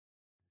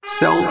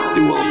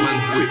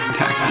Self-development with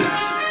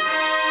tactics.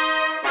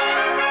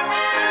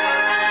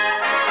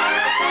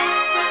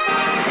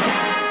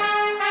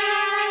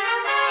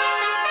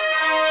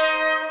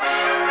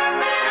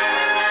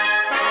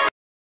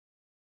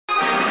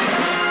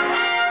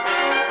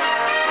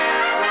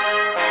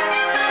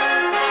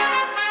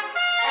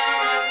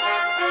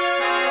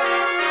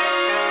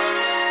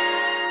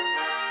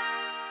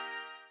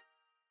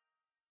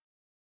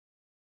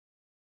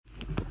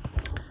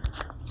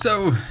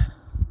 So,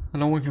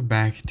 hello, welcome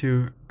back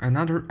to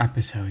another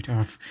episode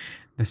of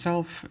the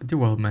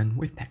Self-Development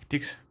with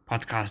Tactics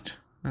podcast.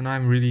 And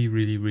I'm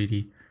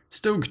really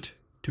stoked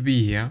to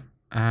be here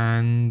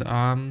and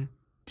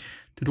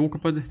to talk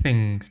about the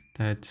things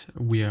that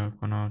we are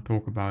gonna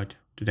talk about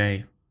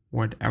today,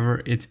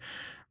 whatever it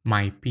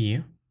might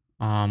be.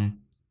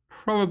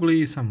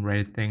 Probably some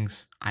Reddit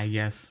things, I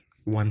guess,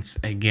 once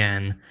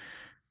again,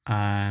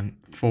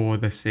 for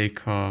the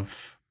sake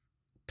of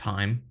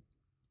time.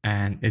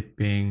 And it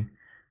being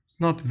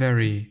not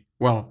very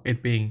well,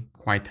 it being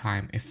quite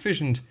time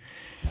efficient,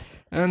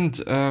 and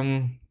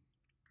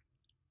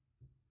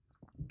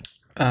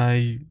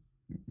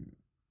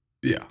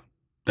yeah,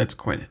 that's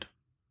quite it.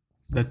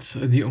 That's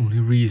the only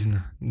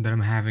reason that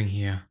I'm having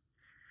here.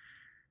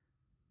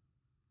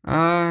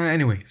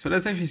 Anyway, so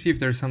let's actually see if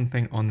there's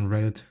something on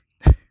Reddit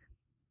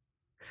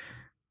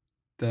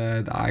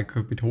that I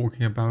could be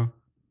talking about.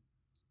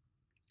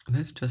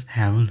 Let's just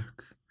have a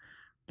look.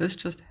 Let's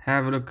just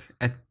have a look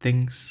at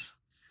things.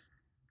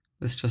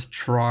 Let's just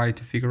try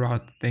to figure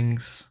out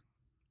things.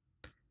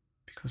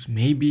 Because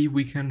maybe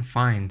we can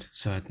find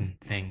certain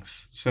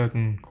things,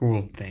 certain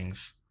cool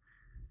things.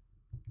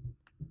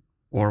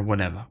 Or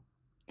whatever.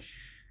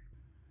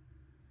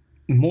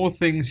 More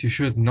things you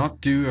should not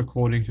do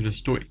according to the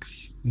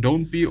Stoics.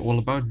 Don't be all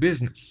about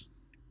business.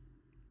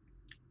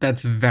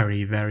 That's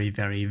very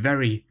vaguely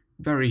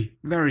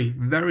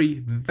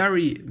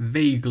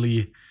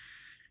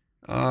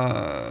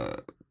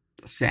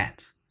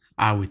sad,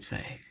 I would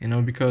say,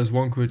 because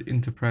one could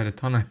interpret a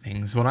ton of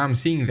things. What I'm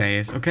seeing there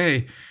is,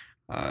 okay,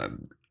 I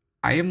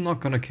am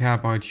not gonna care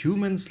about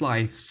humans'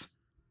 lives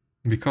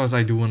because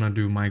I do wanna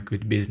do my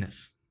good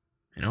business,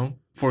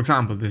 For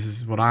example, this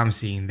is what I'm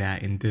seeing there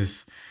in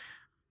this,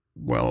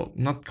 well,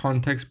 not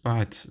context,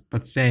 but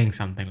saying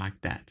something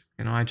like that.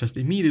 I just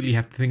immediately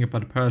have to think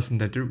about a person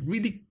that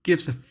really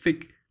gives a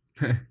fuck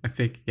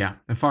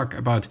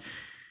about,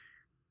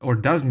 or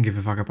doesn't give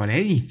a fuck about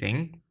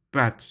anything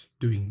but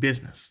doing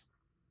business.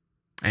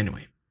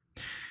 Anyway,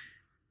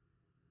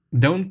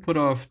 don't put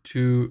off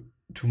to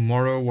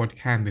tomorrow what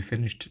can be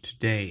finished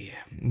today.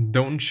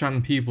 Don't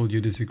shun people you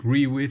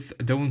disagree with.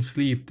 Don't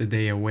sleep the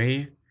day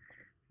away.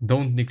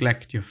 Don't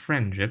neglect your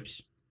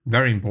friendships.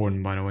 Very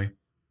important, by the way.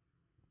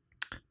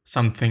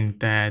 Something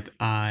that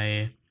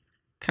I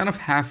kind of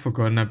have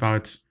forgotten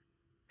about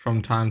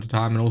from time to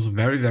time, and also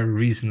very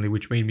recently,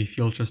 which made me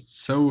feel just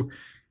so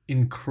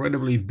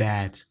incredibly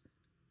bad.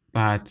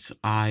 But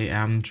I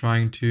am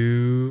trying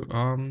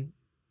to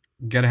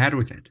get ahead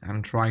with it.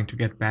 I'm trying to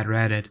get better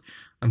at it.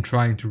 I'm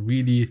trying to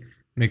really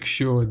make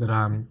sure that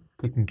I'm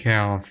taking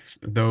care of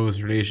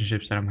those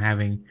relationships that I'm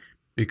having,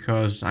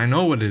 because I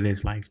know what it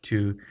is like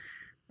to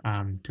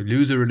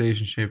lose a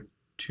relationship,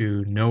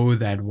 to know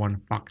that one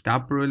fucked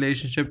up a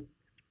relationship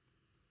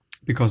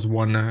because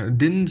one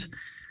didn't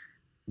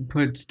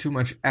put too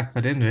much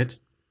effort into it,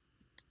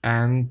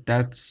 and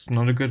that's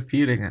not a good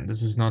feeling, and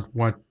this is not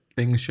what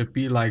things should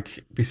be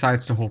like,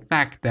 besides the whole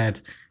fact that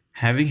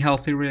having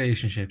healthy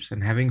relationships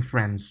and having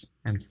friends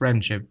and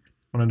friendship,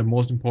 one of the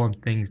most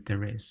important things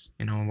there is,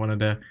 one of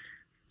the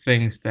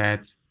things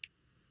that,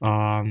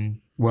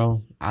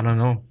 well, I don't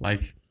know,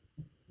 like,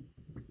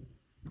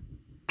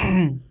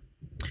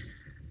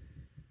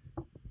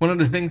 one of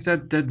the things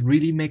that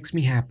really makes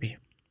me happy,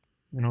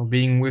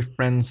 being with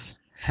friends,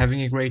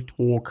 having a great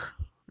talk,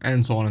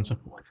 and so on and so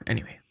forth.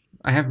 Anyway,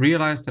 I have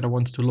realized that I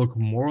want to look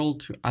moral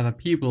to other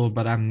people,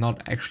 but I'm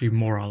not actually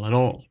moral at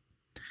all.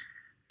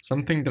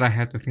 Something that I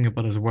had to think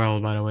about as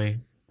well, by the way.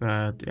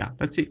 But yeah,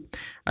 let's see.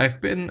 I've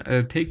been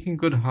taking a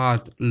good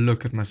hard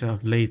look at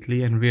myself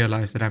lately and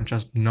realized that I'm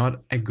just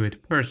not a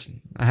good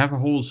person. I have a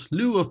whole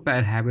slew of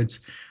bad habits: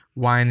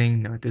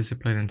 whining, no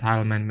discipline,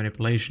 entitlement,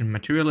 manipulation,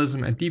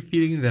 materialism, a deep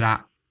feeling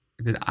that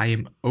I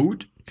am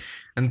owed,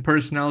 and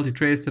personality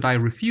traits that I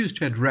refuse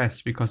to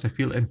address because I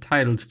feel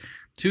entitled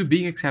to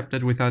being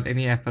accepted without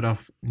any effort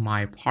of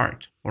my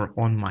part or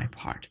on my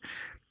part.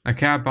 I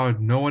care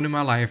about no one in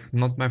my life,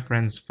 not my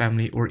friends,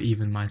 family, or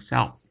even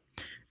myself.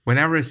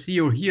 Whenever I see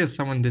or hear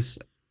someone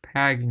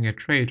disparaging a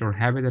trait or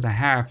habit that I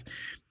have,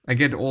 I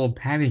get all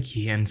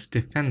panicky and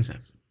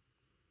defensive.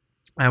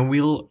 I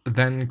will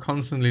then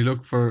constantly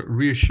look for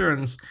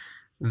reassurance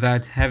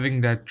that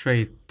having that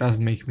trait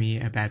doesn't make me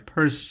a bad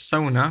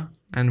persona,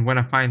 and when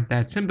I find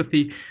that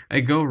sympathy, I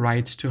go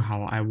right to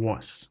how I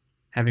was,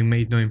 having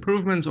made no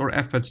improvements or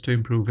efforts to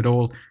improve at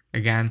all.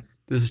 Again,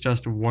 this is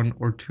just one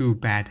or two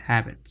bad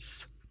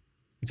habits.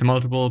 It's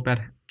multiple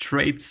bad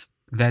traits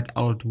that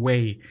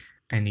outweigh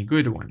any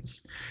good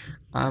ones.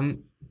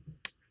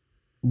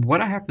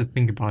 What I have to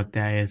think about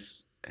there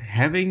is,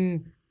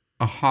 having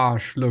a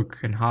harsh look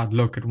and hard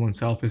look at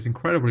oneself is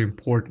incredibly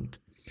important.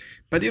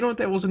 But you know,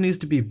 there also needs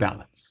to be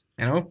balance,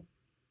 you know?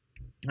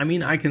 I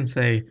mean, I can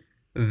say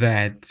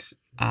that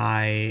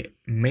I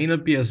may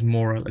not be as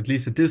moral, at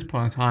least at this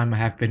point in time. I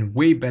have been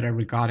way better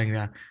regarding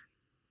that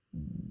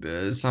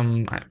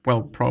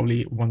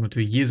probably 1 or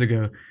 2 years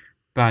ago.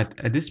 But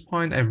at this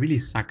point, I really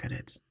suck at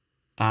it.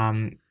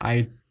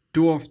 I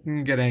do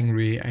often get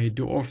angry. I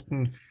do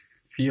often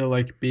feel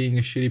like being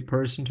a shitty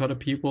person to other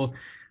people,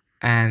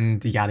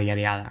 and yada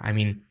yada yada. I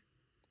mean,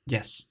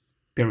 yes,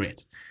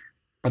 period.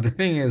 But the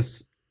thing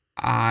is,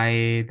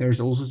 there's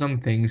also some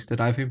things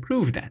that I've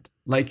improved at.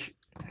 Like,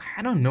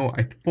 I don't know.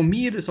 For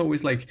me, it is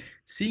always like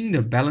seeing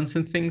the balance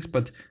in things,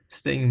 but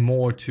staying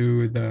more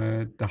to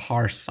the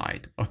harsh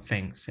side of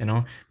things. You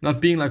know,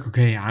 not being like,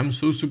 okay, I'm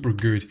so super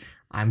good.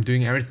 I'm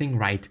doing everything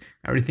right.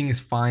 Everything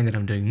is fine that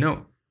I'm doing.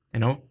 No, you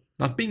know,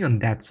 not being on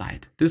that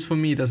side. This for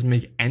me doesn't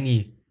make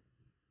any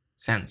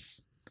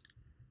sense.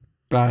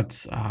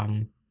 But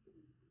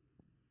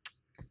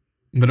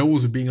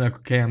also being like,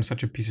 okay, I'm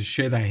such a piece of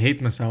shit. I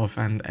hate myself,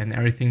 and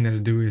everything that I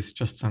do is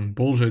just some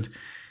bullshit.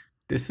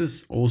 This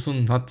is also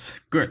not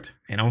good,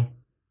 you know?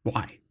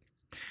 Why?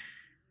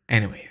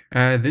 Anyway,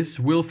 this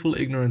willful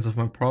ignorance of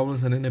my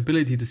problems and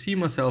inability to see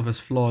myself as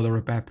flawed or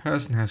a bad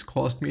person has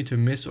caused me to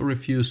miss or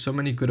refuse so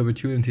many good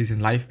opportunities in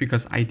life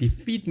because I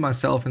defeat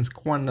myself and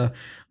squander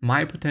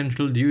my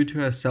potential due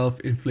to a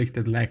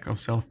self-inflicted lack of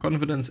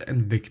self-confidence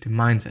and victim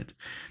mindset.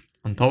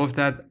 On top of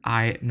that,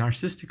 I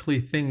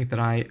narcissistically think that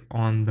I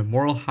on the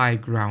moral high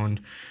ground,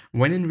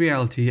 when in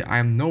reality I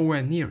am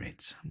nowhere near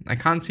it. I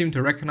can't seem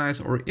to recognize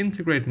or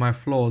integrate my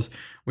flaws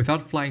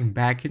without flying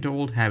back into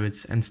old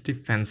habits and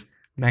defense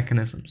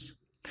mechanisms.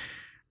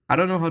 I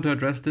don't know how to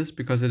address this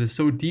because it is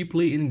so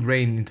deeply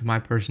ingrained into my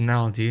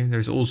personality.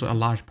 There's also a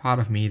large part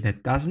of me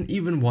that doesn't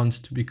even want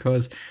to,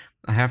 because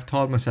I have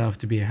taught myself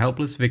to be a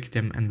helpless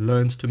victim and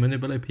learned to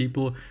manipulate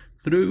people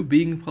through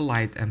being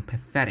polite and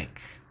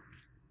pathetic.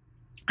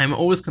 I'm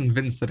always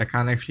convinced that I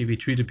can't actually be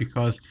treated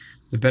because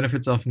the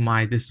benefits of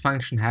my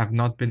dysfunction have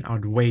not been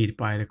outweighed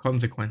by the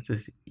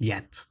consequences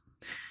yet,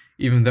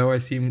 even though I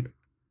see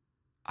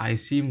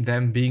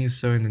them being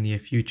so in the near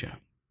future.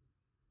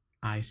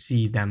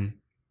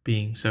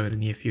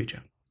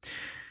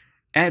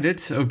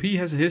 Added, OP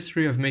has a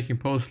history of making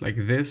posts like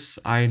this.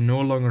 I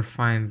no longer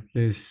find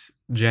this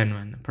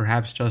genuine,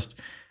 perhaps just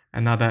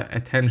another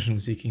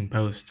attention-seeking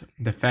post.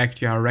 The fact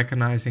you are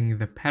recognizing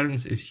the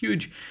patterns is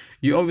huge.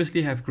 You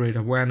obviously have great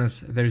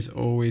awareness. There's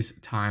always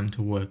time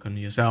to work on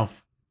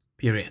yourself.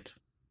 Period.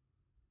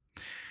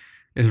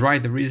 Is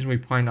right. The reason we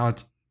point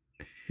out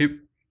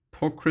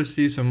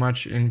hypocrisy so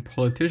much in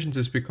politicians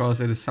is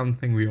because it is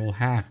something we all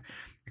have.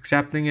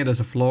 Accepting it as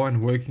a flaw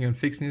and working on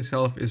fixing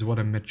yourself is what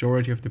a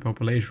majority of the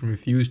population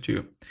refuse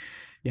to.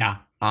 Yeah.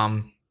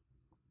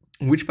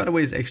 Which, by the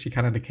way, is actually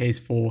kind of the case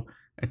for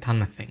a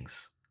ton of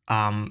things.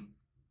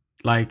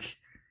 Like,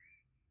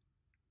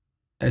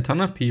 a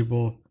ton of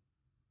people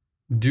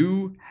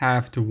do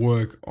have to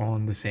work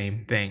on the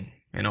same thing,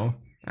 you know,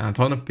 and a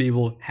ton of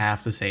people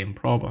have the same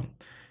problem.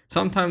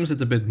 Sometimes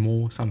it's a bit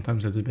more,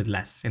 sometimes it's a bit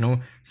less, you know.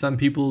 Some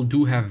people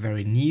do have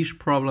very niche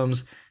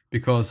problems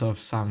because of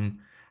some,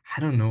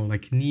 I don't know,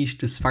 like niche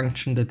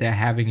dysfunction that they're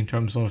having in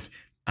terms of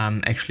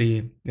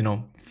actually, you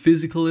know,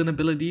 physical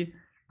inability.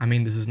 I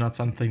mean, this is not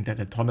something that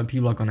a ton of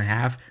people are gonna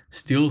have.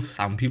 Still,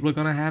 some people are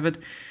gonna have it.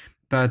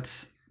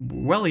 But,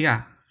 well,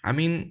 yeah, I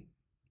mean,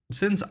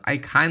 since I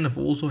kind of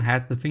also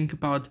had to think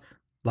about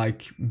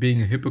like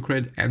being a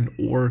hypocrite and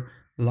or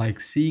like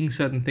seeing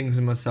certain things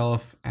in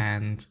myself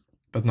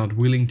but not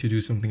willing to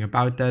do something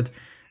about that,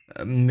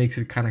 makes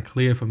it kind of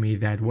clear for me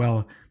that,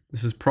 well,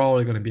 this is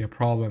probably going to be a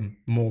problem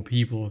more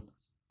people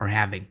are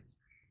having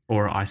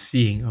or are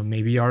seeing or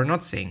maybe are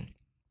not seeing.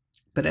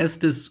 But as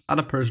this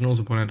other person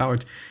also pointed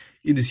out,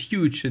 it is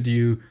huge that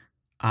you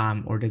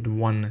or that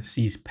one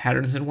sees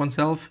patterns in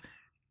oneself.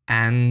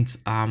 And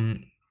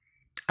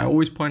I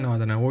always point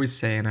out, and I always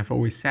say, and I've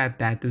always said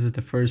that this is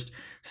the first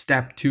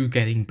step to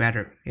getting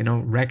better, you know,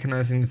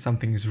 recognizing that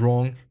something is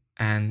wrong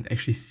and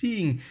actually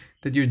seeing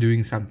that you're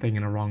doing something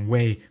in a wrong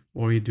way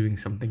or you're doing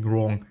something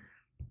wrong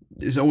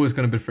is always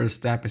going to be the first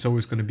step. It's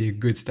always going to be a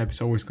good step.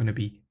 It's always going to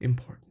be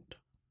important.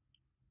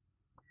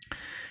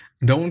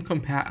 Don't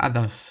compare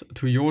others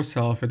to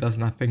yourself. It does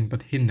nothing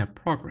but hinder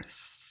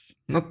progress.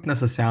 Not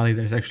necessarily.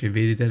 There's actually a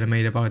video that I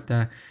made about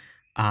that.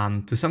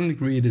 To some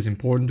degree, it is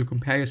important to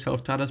compare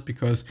yourself to others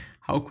because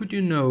how could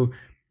you know,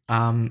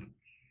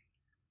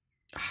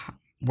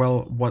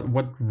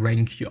 what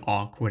rank you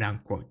are, quote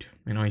unquote,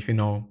 you know, if you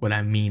know what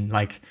I mean.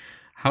 Like,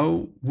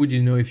 how would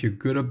you know if you're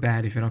good or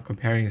bad if you're not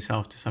comparing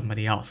yourself to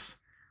somebody else?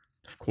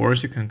 Of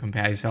course, you can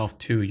compare yourself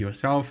to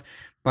yourself,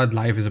 but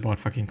life is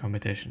about fucking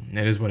competition.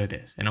 It is what it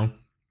is, you know?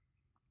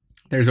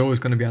 There's always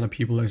going to be other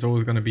people. There's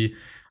always going to be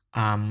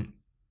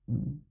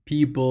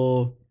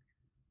people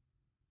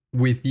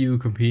with you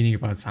competing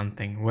about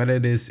something, whether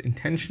it is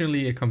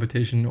intentionally a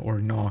competition or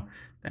not.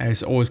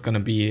 There's always going to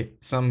be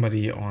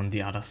somebody on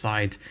the other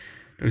side.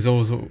 There's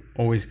also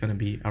always going to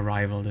be a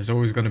rival. There's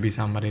always going to be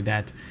somebody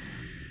that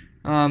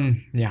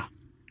Yeah,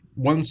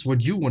 wants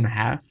what you want to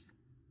have,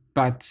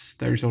 but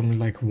there's only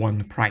like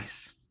one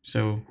price.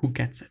 So who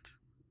gets it?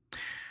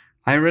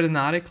 I read an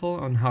article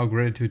on how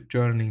gratitude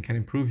journaling can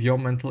improve your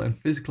mental and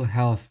physical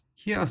health.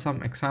 Here are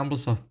some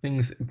examples of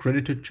things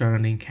gratitude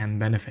journaling can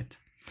benefit.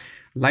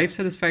 Life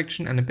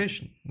satisfaction and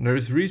ambition. There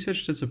is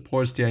research that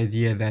supports the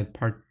idea that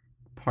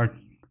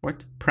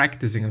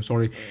practicing,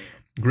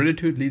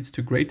 gratitude leads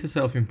to greater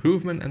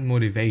self-improvement and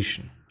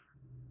motivation.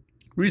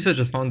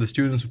 Researchers found the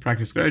students who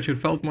practiced gratitude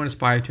felt more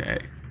inspired to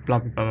blah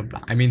blah blah blah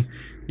blah. I mean,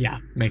 yeah,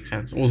 makes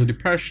sense. Also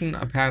depression,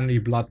 apparently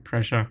blood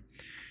pressure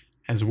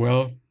as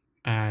well,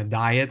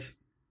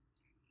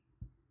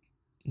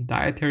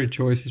 dietary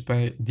choices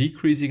by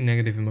decreasing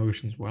negative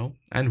emotions, well,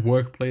 and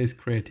workplace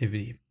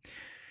creativity.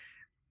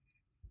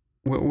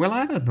 Well,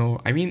 I don't know.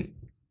 I mean,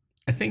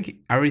 I think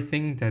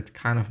everything that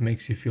kind of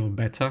makes you feel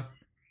better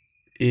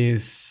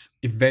is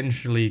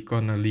eventually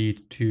gonna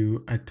lead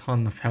to a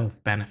ton of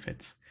health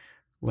benefits.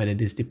 Whether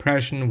it is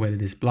depression, whether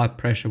it is blood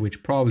pressure,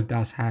 which probably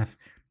does have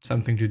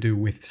something to do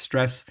with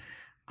stress,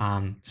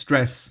 and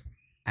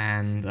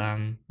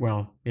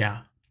well,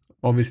 yeah,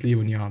 obviously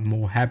when you're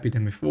more happy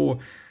than before,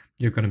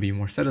 you're gonna be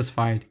more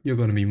satisfied, you're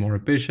gonna be more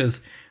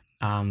ambitious,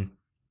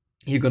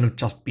 you're gonna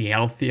just be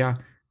healthier,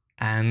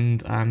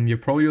 and you're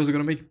probably also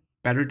gonna make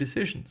better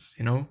decisions,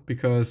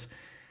 because,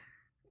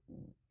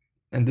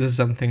 and this is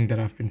something that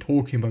I've been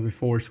talking about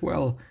before as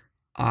well,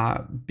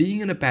 being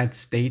in a bad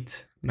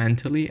state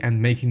mentally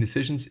and making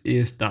decisions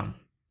is dumb.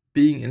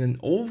 Being in an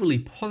overly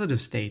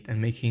positive state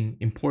and making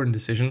important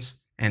decisions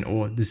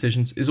or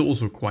decisions is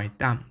also quite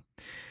dumb.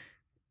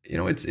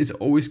 It's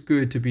always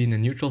good to be in a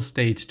neutral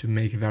state to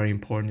make very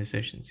important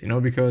decisions,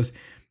 because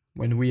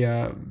when we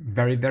are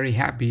very, very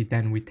happy,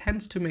 then we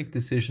tend to make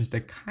decisions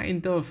that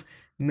kind of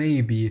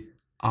maybe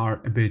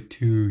are a bit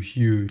too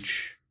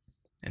huge,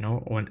 or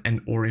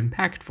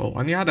impactful.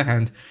 On the other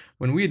hand,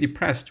 when we are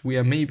depressed, we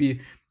are maybe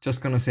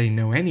just gonna say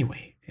no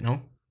anyway,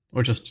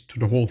 or just to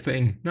the whole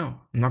thing,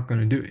 no, I'm not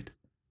gonna do it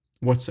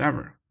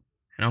whatsoever,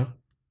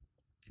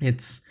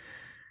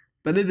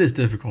 but it is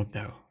difficult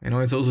though.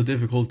 It's also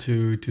difficult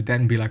to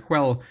then be like,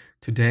 well,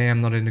 today I'm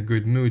not in a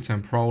good mood, so I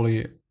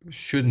probably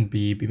shouldn't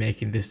be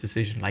making this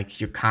decision.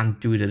 Like, you can't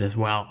do that as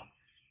well.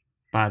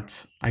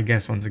 But I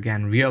guess once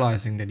again,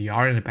 realizing that you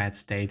are in a bad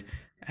state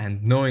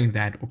and knowing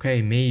that,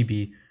 okay,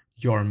 maybe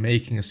you're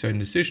making a certain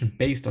decision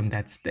based on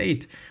that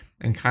state,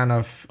 and kind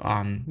of,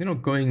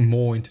 going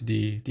more into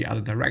the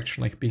other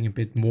direction, like being a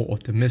bit more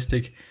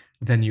optimistic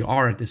than you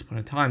are at this point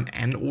in time,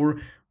 and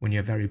or when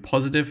you're very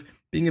positive,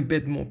 being a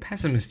bit more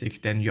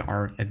pessimistic than you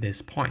are at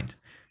this point,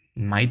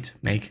 might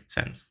make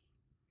sense.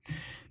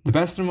 The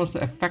best and most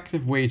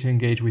effective way to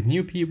engage with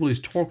new people is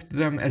talk to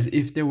them as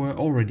if they were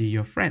already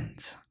your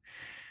friends.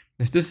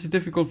 If this is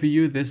difficult for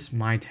you, this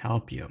might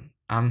help you.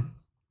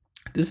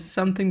 This is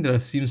something that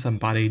I've seen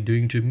somebody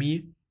doing to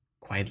me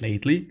quite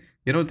lately.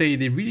 They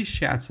really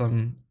shared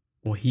some,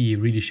 or he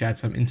really shared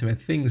some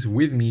intimate things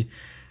with me.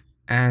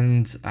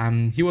 And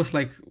he was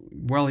like,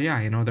 well,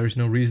 yeah, there's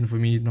no reason for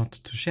me not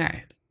to share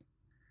it.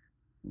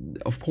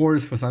 Of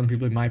course, for some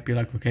people, it might be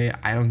like, okay,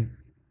 I don't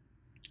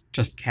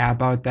just care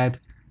about that.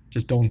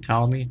 Just don't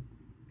tell me,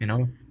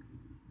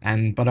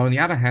 but on the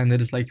other hand,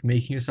 it is like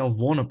making yourself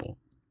vulnerable,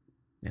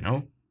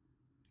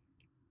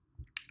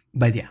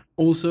 But yeah,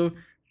 also,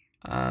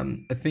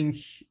 I think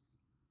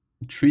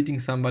treating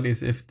somebody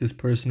as if this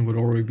person would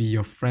already be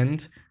your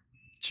friend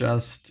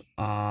just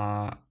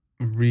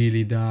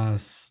really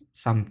does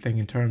something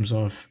in terms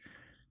of,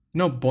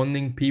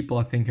 bonding people,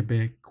 I think, a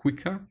bit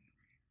quicker.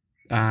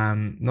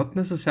 Not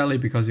necessarily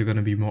because you're going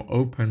to be more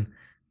open,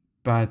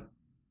 but,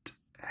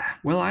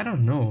 well, I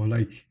don't know.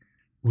 Like,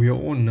 we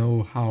all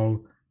know how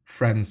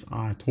friends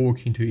are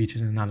talking to each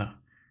another.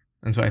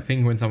 And so I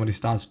think when somebody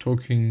starts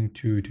talking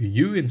to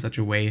you in such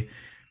a way,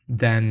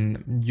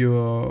 then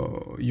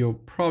you're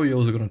probably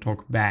also going to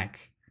talk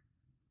back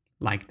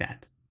like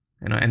that,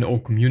 and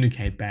or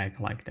communicate back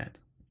like that.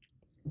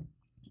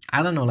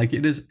 I don't know, like,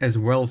 it is as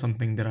well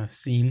something that I've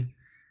seen,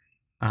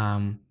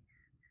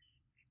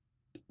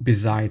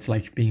 besides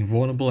like being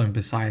vulnerable and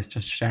besides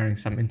just sharing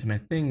some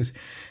intimate things,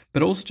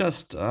 but also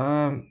just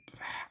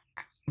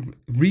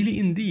really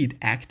indeed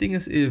acting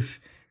as if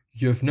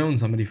you've known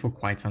somebody for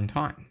quite some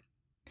time.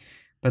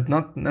 But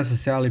not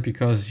necessarily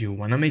because you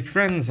want to make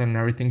friends and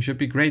everything should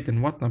be great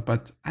and whatnot,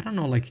 but I don't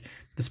know, like,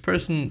 this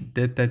person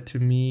did that to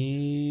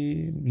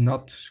me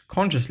not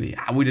consciously,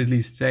 I would at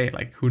least say,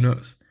 like, who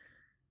knows.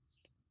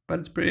 But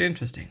it's pretty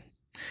interesting.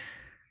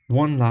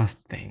 One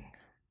last thing.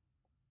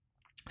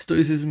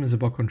 Stoicism is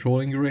about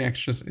controlling your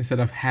reactions instead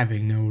of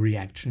having no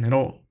reaction at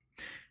all.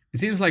 It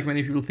seems like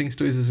many people think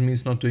Stoicism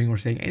means not doing or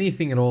saying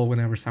anything at all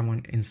whenever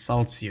someone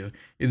insults you.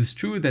 It is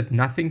true that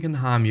nothing can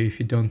harm you if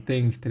you don't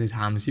think that it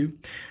harms you.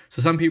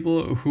 So some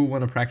people who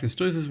want to practice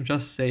Stoicism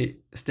just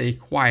stay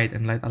quiet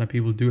and let other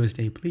people do as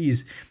they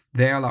please.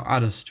 They allow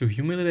others to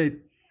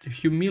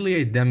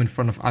humiliate them in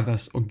front of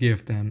others or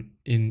give them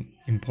in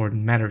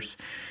important matters.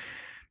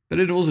 But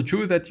it's also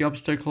true that the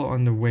obstacle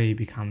on the way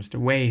becomes the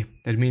way.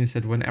 That means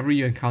that whenever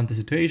you encounter a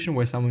situation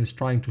where someone is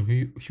trying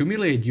to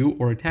humiliate you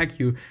or attack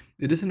you,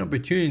 it is an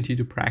opportunity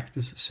to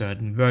practice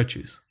certain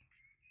virtues.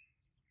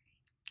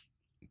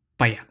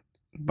 But yeah,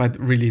 but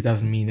really it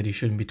doesn't mean that you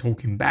shouldn't be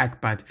talking back,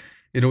 but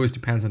it always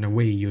depends on the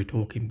way you're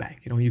talking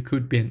back. You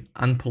could be an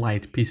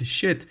unpolite piece of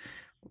shit,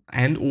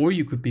 or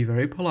you could be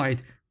very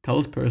polite, tell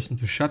this person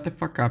to shut the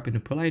fuck up in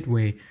a polite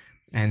way,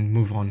 and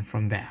move on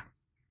from there.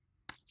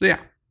 So yeah,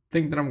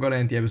 think that I'm gonna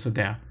end the episode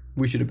there.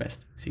 Wish you the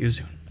best. See you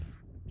soon.